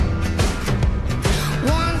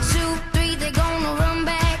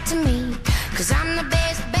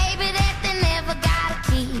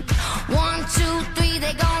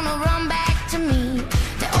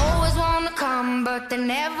they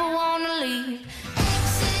never wanna leave.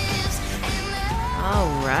 All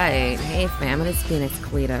right. Hey, fam, it's Phoenix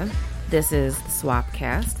Cleta. This is the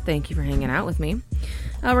Swapcast. Thank you for hanging out with me.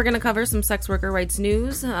 We're going to cover some sex worker rights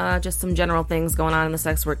news, just some general things going on in the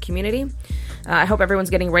sex work community. I hope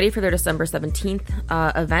everyone's getting ready for their December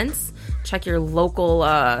 17th events. Check your local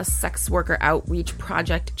sex worker outreach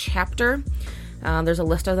project chapter. There's a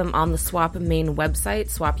list of them on the SWAP main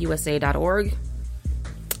website, swapusa.org.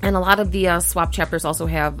 And a lot of the SWAP chapters also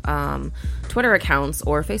have Twitter accounts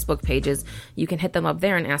or Facebook pages. You can hit them up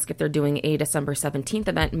there and ask if they're doing a December 17th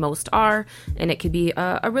event. Most are, and it could be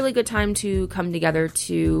a really good time to come together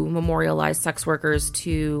to memorialize sex workers,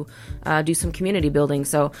 to do some community building.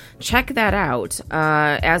 So check that out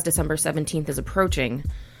as December 17th is approaching.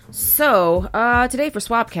 So today for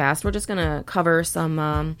Swapcast, we're just going to cover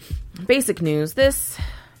some basic news.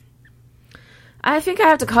 I think I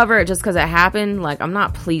have to cover it just because it happened. Like, I'm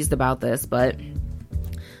not pleased about this, but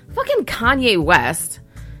fucking Kanye West,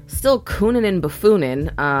 still cooning and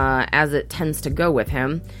buffooning, as it tends to go with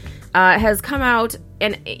him, has come out,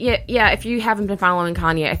 and yeah, if you haven't been following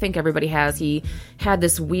Kanye, I think everybody has. He had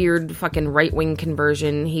this weird fucking right-wing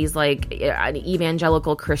conversion. He's like an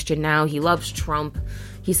evangelical Christian now. He loves Trump.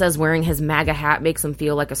 He says wearing his MAGA hat makes him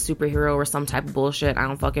feel like a superhero or some type of bullshit. I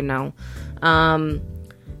don't fucking know.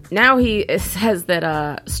 Now he says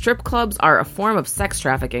that strip clubs are a form of sex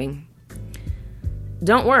trafficking.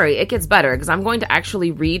 Don't worry, it gets better, because I'm going to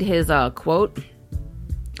actually read his quote.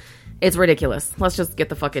 It's ridiculous. Let's just get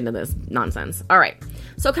the fuck into this nonsense. All right.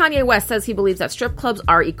 So Kanye West says he believes that strip clubs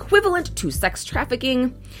are equivalent to sex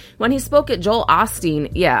trafficking. When he spoke at Joel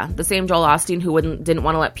Osteen, yeah, the same Joel Osteen who didn't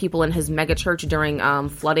want to let people in his mega church during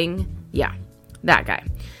flooding. Yeah, that guy.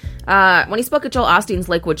 When he spoke at Joel Osteen's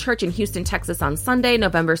Lakewood Church in Houston, Texas on Sunday,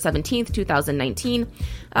 November 17th, 2019,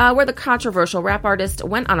 where the controversial rap artist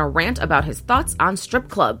went on a rant about his thoughts on strip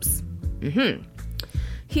clubs.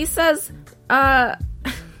 He says,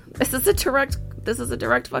 this is a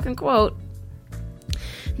direct fucking quote.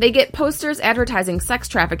 They get posters advertising sex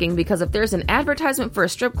trafficking because if there's an advertisement for a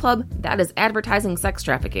strip club, that is advertising sex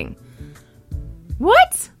trafficking.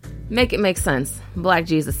 What? Make it make sense. Black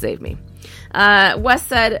Jesus saved me. West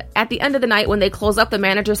said, at the end of the night, when they close up, the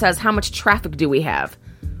manager says, how much traffic do we have?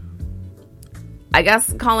 I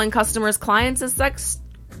guess calling customers clients is sex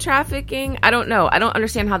trafficking? I don't know. I don't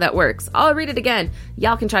understand how that works. I'll read it again.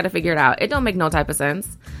 Y'all can try to figure it out. It don't make no type of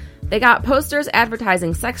sense. They got posters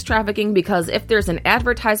advertising sex trafficking because if there's an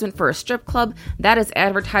advertisement for a strip club, that is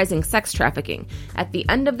advertising sex trafficking. At the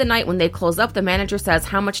end of the night, when they close up, the manager says,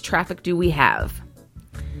 how much traffic do we have?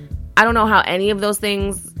 I don't know how any of those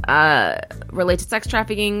things relate to sex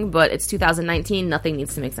trafficking, but it's 2019. Nothing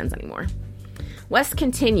needs to make sense anymore. West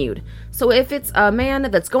continued, so if it's a man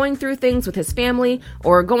that's going through things with his family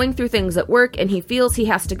or going through things at work and he feels he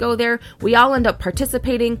has to go there, we all end up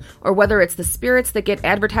participating, or whether it's the spirits that get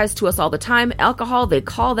advertised to us all the time, alcohol, they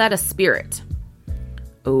call that a spirit.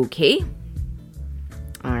 Okay.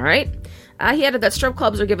 All right. He added that strip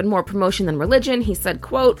clubs are given more promotion than religion. He said,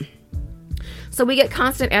 quote, so we get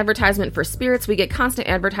constant advertisement for spirits, we get constant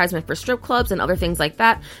advertisement for strip clubs and other things like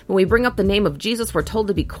that. When we bring up the name of Jesus, we're told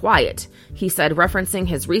to be quiet, he said, referencing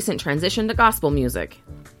his recent transition to gospel music.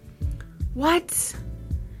 What?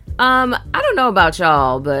 I don't know about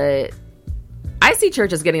y'all, but I see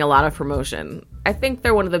churches getting a lot of promotion. I think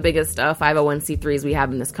they're one of the biggest 501c3s we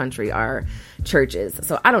have in this country are churches.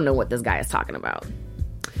 So I don't know what this guy is talking about.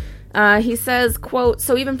 He says, quote,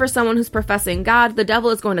 so even for someone who's professing God, the devil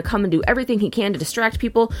is going to come and do everything he can to distract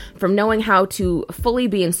people from knowing how to fully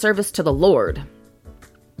be in service to the Lord.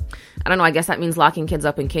 I don't know. I guess that means locking kids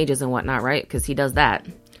up in cages and whatnot, right? Because he does that.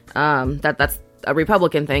 That's a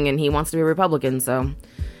Republican thing, and he wants to be a Republican. So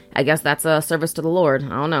I guess that's a service to the Lord. I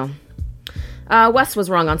don't know. West was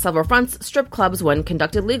wrong on several fronts. Strip clubs, when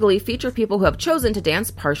conducted legally, feature people who have chosen to dance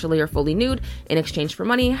partially or fully nude in exchange for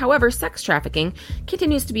money. However, sex trafficking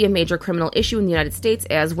continues to be a major criminal issue in the United States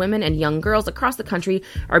as women and young girls across the country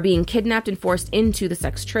are being kidnapped and forced into the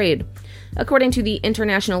sex trade. According to the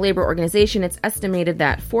International Labor Organization, it's estimated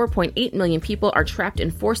that 4.8 million people are trapped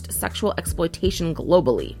in forced sexual exploitation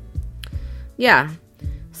globally. Yeah.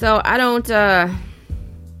 So I don't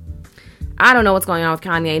know what's going on with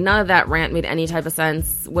Kanye. None of that rant made any type of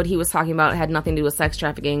sense. What he was talking about had nothing to do with sex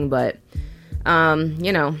trafficking, but,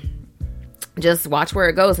 just watch where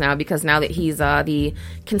it goes now, because now that he's the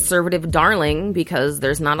conservative darling, because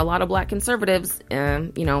there's not a lot of black conservatives,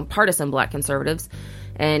 partisan black conservatives,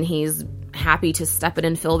 and he's happy to step in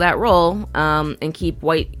and fill that role and keep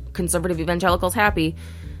white conservative evangelicals happy.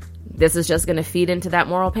 This is just going to feed into that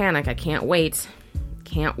moral panic. I can't wait.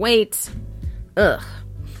 Can't wait. Ugh.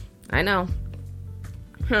 I know.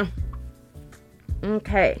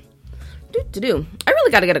 Okay. I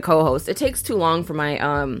really got to get a co-host. It takes too long for my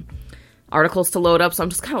articles to load up, so I'm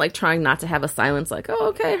just kind of like trying not to have a silence like, oh,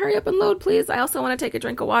 okay, hurry up and load, please. I also want to take a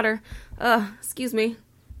drink of water. Excuse me.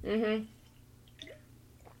 I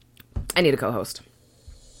need a co-host.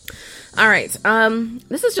 All right.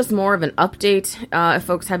 This is just more of an update, if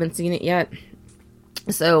folks haven't seen it yet.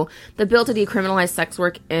 So the bill to decriminalize sex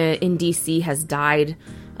work in D.C. has died.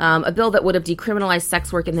 A bill that would have decriminalized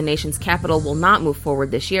sex work in the nation's capital will not move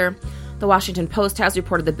forward this year. The Washington Post has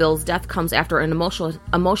reported the bill's death comes after an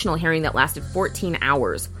emotional hearing that lasted 14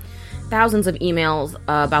 hours. Thousands of emails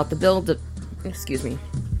about the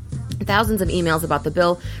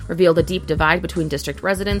bill revealed a deep divide between district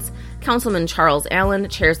residents. Councilman Charles Allen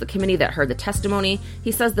chairs the committee that heard the testimony.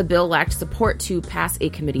 He says the bill lacked support to pass a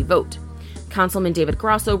committee vote. Councilman David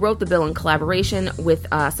Grosso wrote the bill in collaboration with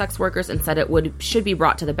sex workers and said it should be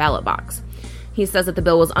brought to the ballot box. He says that the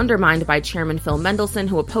bill was undermined by Chairman Phil Mendelson,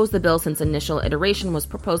 who opposed the bill since initial iteration was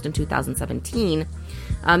proposed in 2017.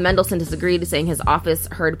 Mendelson disagreed, saying his office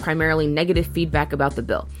heard primarily negative feedback about the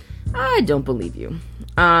bill. I don't believe you.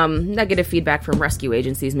 Negative feedback from rescue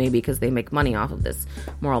agencies, maybe, because they make money off of this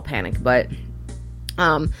moral panic, but...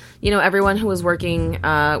 everyone who was working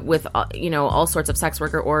with, all sorts of sex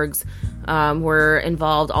worker orgs were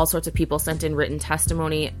involved. All sorts of people sent in written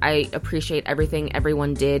testimony. I appreciate everything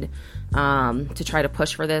everyone did to try to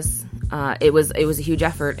push for this. It was a huge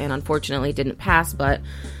effort, and unfortunately it didn't pass, but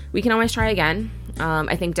we can always try again.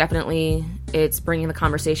 I think definitely it's bringing the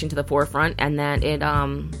conversation to the forefront, and that it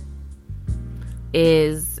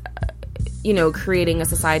is... creating a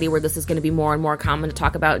society where this is going to be more and more common to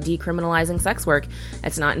talk about decriminalizing sex work.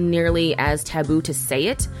 It's not nearly as taboo to say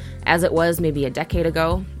it as it was maybe a decade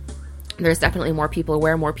ago. There's definitely more people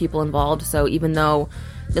aware, more people involved. So even though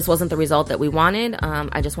this wasn't the result that we wanted,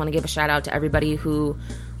 I just want to give a shout out to everybody who,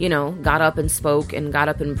 got up and spoke and got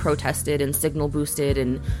up and protested and signal boosted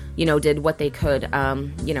and, did what they could.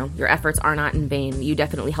 Your efforts are not in vain. You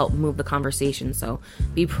definitely helped move the conversation. So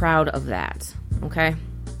be proud of that. Okay.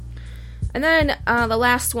 And then the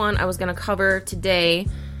last one I was going to cover today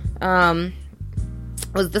was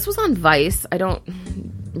on Vice. I don't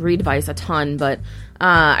read Vice a ton, but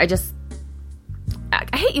I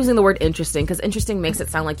hate using the word interesting because interesting makes it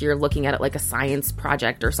sound like you're looking at it like a science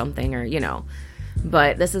project or something, or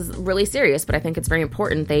But this is really serious, but I think it's very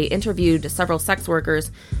important. They interviewed several sex workers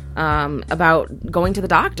about going to the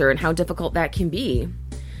doctor and how difficult that can be.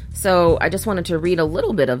 So I just wanted to read a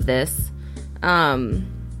little bit of this.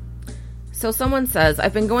 So someone says,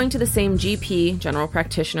 I've been going to the same GP, general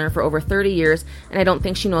practitioner, for over 30 years, and I don't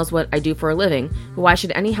think she knows what I do for a living. But why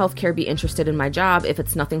should any healthcare be interested in my job if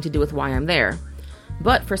it's nothing to do with why I'm there?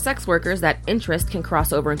 But for sex workers, that interest can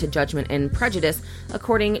cross over into judgment and prejudice,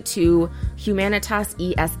 according to Humanitas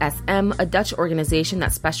ESSM, a Dutch organization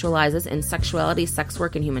that specializes in sexuality, sex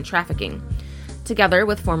work, and human trafficking. Together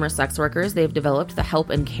with former sex workers, they've developed the Help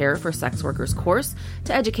and Care for Sex Workers course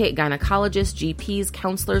to educate gynecologists, GPs,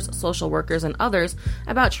 counselors, social workers, and others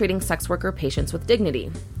about treating sex worker patients with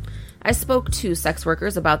dignity. I spoke to sex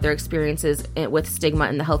workers about their experiences with stigma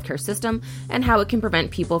in the healthcare system and how it can prevent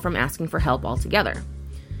people from asking for help altogether.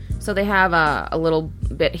 So they have a little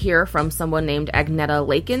bit here from someone named Agneta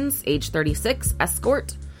Lakens, age 36,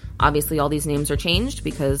 escort. Obviously, all these names are changed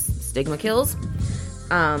because stigma kills.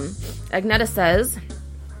 Agneta says,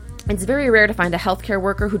 it's very rare to find a healthcare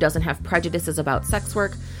worker who doesn't have prejudices about sex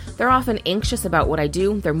work. They're often anxious about what I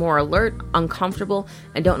do. They're more alert, uncomfortable,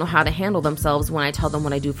 and don't know how to handle themselves when I tell them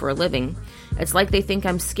what I do for a living. It's like they think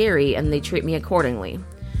I'm scary and they treat me accordingly.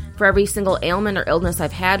 For every single ailment or illness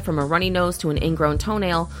I've had, from a runny nose to an ingrown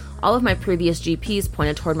toenail, all of my previous GPs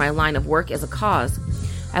pointed toward my line of work as a cause.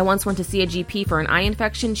 I once went to see a GP for an eye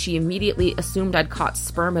infection. She immediately assumed I'd caught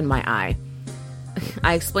sperm in my eye.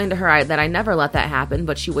 I explained to her that I never let that happen,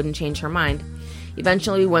 but she wouldn't change her mind.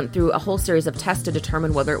 Eventually, we went through a whole series of tests to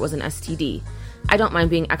determine whether it was an STD. I don't mind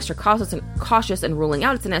being extra cautious and ruling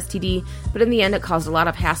out it's an STD, but in the end it caused a lot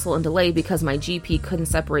of hassle and delay because my GP couldn't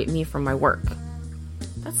separate me from my work.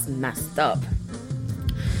 That's messed up.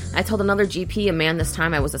 I told another GP, a man this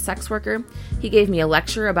time, I was a sex worker. He gave me a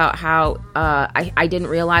lecture about how I didn't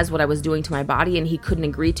realize what I was doing to my body and he couldn't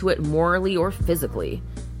agree to it morally or physically.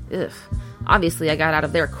 Ugh. Obviously, I got out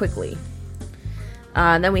of there quickly.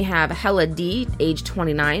 Then we have Hella D, age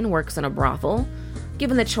 29, works in a brothel.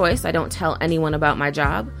 Given the choice, I don't tell anyone about my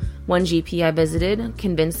job. One GP I visited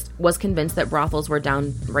was convinced that brothels were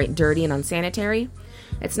downright dirty and unsanitary.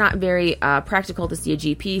 It's not very practical to see a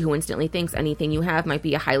GP who instantly thinks anything you have might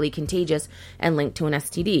be highly contagious and linked to an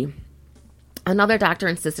STD. Another doctor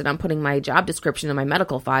insisted on putting my job description in my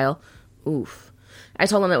medical file. Oof. I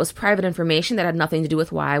told him it was private information that had nothing to do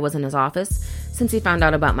with why I was in his office. Since he found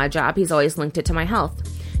out about my job, he's always linked it to my health.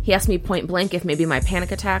 He asked me point blank if maybe my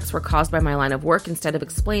panic attacks were caused by my line of work instead of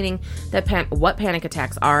explaining what panic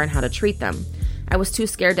attacks are and how to treat them. I was too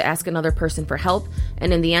scared to ask another person for help,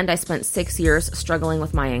 and in the end I spent 6 years struggling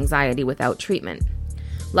with my anxiety without treatment.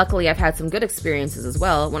 Luckily, I've had some good experiences as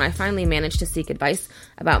well. When I finally managed to seek advice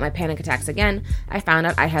about my panic attacks again, I found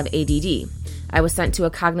out I have ADD. I was sent to a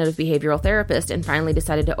cognitive behavioral therapist and finally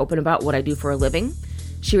decided to open about what I do for a living.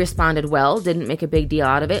 She responded well, didn't make a big deal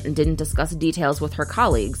out of it, and didn't discuss details with her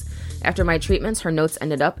colleagues. After my treatments, her notes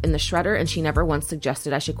ended up in the shredder, and she never once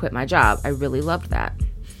suggested I should quit my job. I really loved that.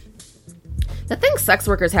 The things sex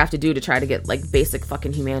workers have to do to try to get, like, basic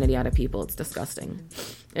fucking humanity out of people, it's disgusting.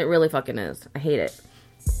 It really fucking is. I hate it.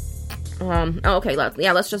 Okay,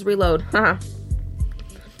 let's just reload.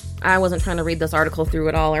 I wasn't trying to read this article through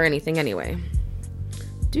it all or anything anyway.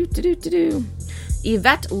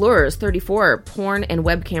 Yvette Lures, 34, porn and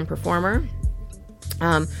webcam performer,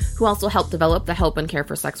 who also helped develop the Help and Care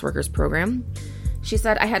for Sex Workers program. She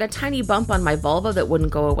said, I had a tiny bump on my vulva that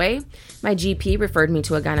wouldn't go away. My GP referred me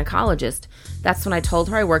to a gynecologist. That's when I told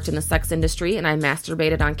her I worked in the sex industry and I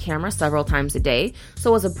masturbated on camera several times a day,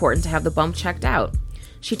 so it was important to have the bump checked out.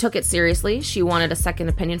 She took it seriously. She wanted a second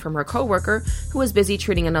opinion from her coworker, who was busy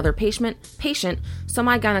treating another patient, so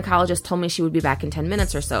my gynecologist told me she would be back in 10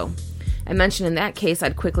 minutes or so. I mentioned in that case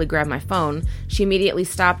I'd quickly grab my phone. She immediately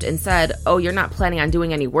stopped and said, "Oh, you're not planning on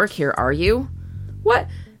doing any work here, are you?" What?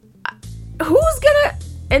 Who's gonna,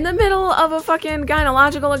 in the middle of a fucking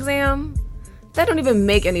gynecological exam? That don't even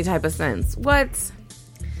make any type of sense. What?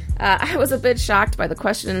 I was a bit shocked by the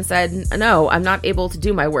question and said, "No, I'm not able to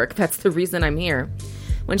do my work. That's the reason I'm here."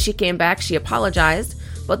 When she came back, she apologized,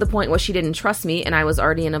 but the point was she didn't trust me and I was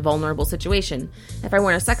already in a vulnerable situation. If I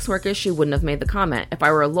weren't a sex worker, she wouldn't have made the comment. If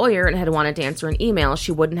I were a lawyer and had wanted to answer an email,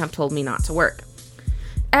 she wouldn't have told me not to work.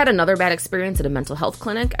 I had another bad experience at a mental health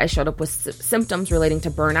clinic. I showed up with symptoms relating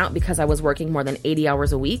to burnout because I was working more than 80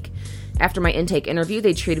 hours a week. After my intake interview,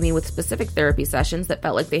 they treated me with specific therapy sessions that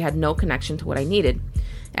felt like they had no connection to what I needed.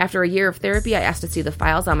 After a year of therapy, I asked to see the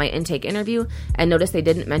files on my intake interview and noticed they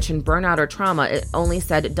didn't mention burnout or trauma. It only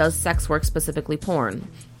said, "Does sex work, specifically porn?"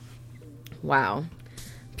 Wow.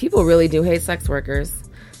 People really do hate sex workers.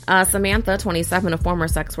 Samantha, 27, a former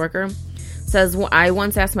sex worker, says, I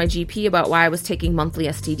once asked my GP about why I was taking monthly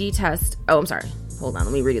STD tests. Oh, I'm sorry. Hold on.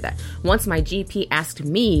 Let me redo that. Once my GP asked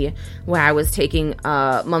me why I was taking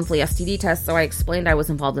monthly STD tests, so I explained I was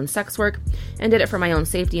involved in sex work and did it for my own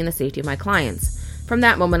safety and the safety of my clients. From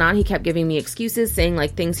that moment on, he kept giving me excuses, saying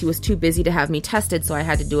like things he was too busy to have me tested, so I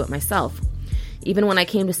had to do it myself. Even when I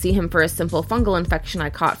came to see him for a simple fungal infection I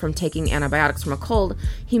caught from taking antibiotics from a cold,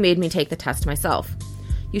 he made me take the test myself.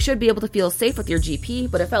 You should be able to feel safe with your GP,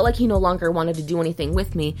 but it felt like he no longer wanted to do anything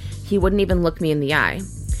with me. He wouldn't even look me in the eye.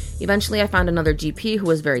 Eventually, I found another GP who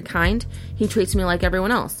was very kind. He treats me like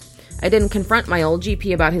everyone else. I didn't confront my old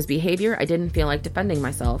GP about his behavior. I didn't feel like defending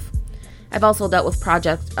myself. I've also dealt with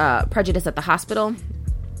prejudice at the hospital.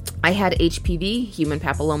 I had HPV, human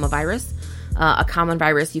papillomavirus, a common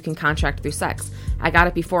virus you can contract through sex. I got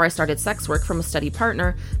it before I started sex work from a steady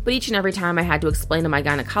partner, but each and every time I had to explain to my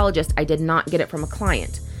gynecologist I did not get it from a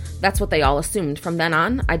client. That's what they all assumed. From then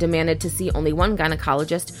on, I demanded to see only one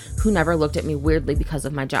gynecologist who never looked at me weirdly because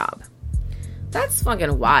of my job. That's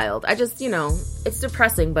fucking wild. It's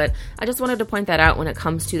depressing, but I just wanted to point that out when it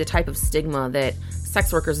comes to the type of stigma that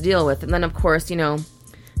sex workers deal with. And then, of course,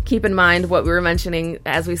 keep in mind what we were mentioning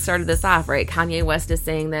as we started this off, right? Kanye West is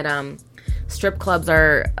saying that strip clubs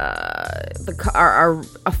are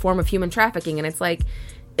a form of human trafficking. And it's like,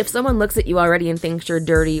 if someone looks at you already and thinks you're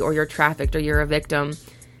dirty or you're trafficked or you're a victim,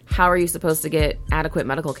 how are you supposed to get adequate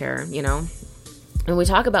medical care, And we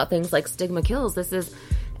talk about things like stigma kills. This is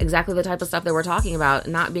exactly the type of stuff that we're talking about.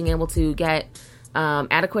 Not being able to get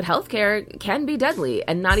adequate health care can be deadly,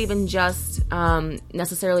 and not even just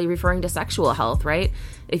necessarily referring to sexual health, right?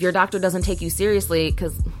 If your doctor doesn't take you seriously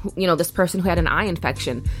because, this person who had an eye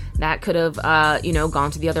infection, that could have,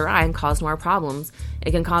 gone to the other eye and caused more problems.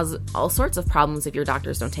 It can cause all sorts of problems if your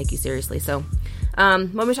doctors don't take you seriously. So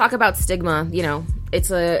when we talk about stigma, it's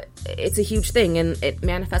a huge thing, and it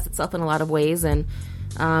manifests itself in a lot of ways, and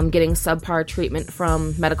getting subpar treatment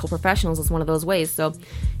from medical professionals is one of those ways. So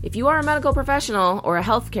if you are a medical professional or a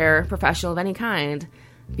healthcare professional of any kind,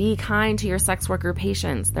 be kind to your sex worker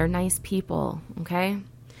patients. They're nice people, okay?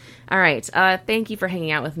 All right. Thank you for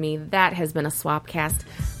hanging out with me. That has been a Swapcast.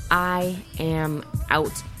 I am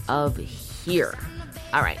out of here.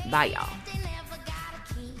 All right. Bye, y'all.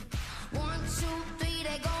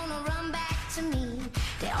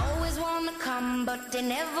 But they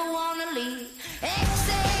never wanna leave. Hey,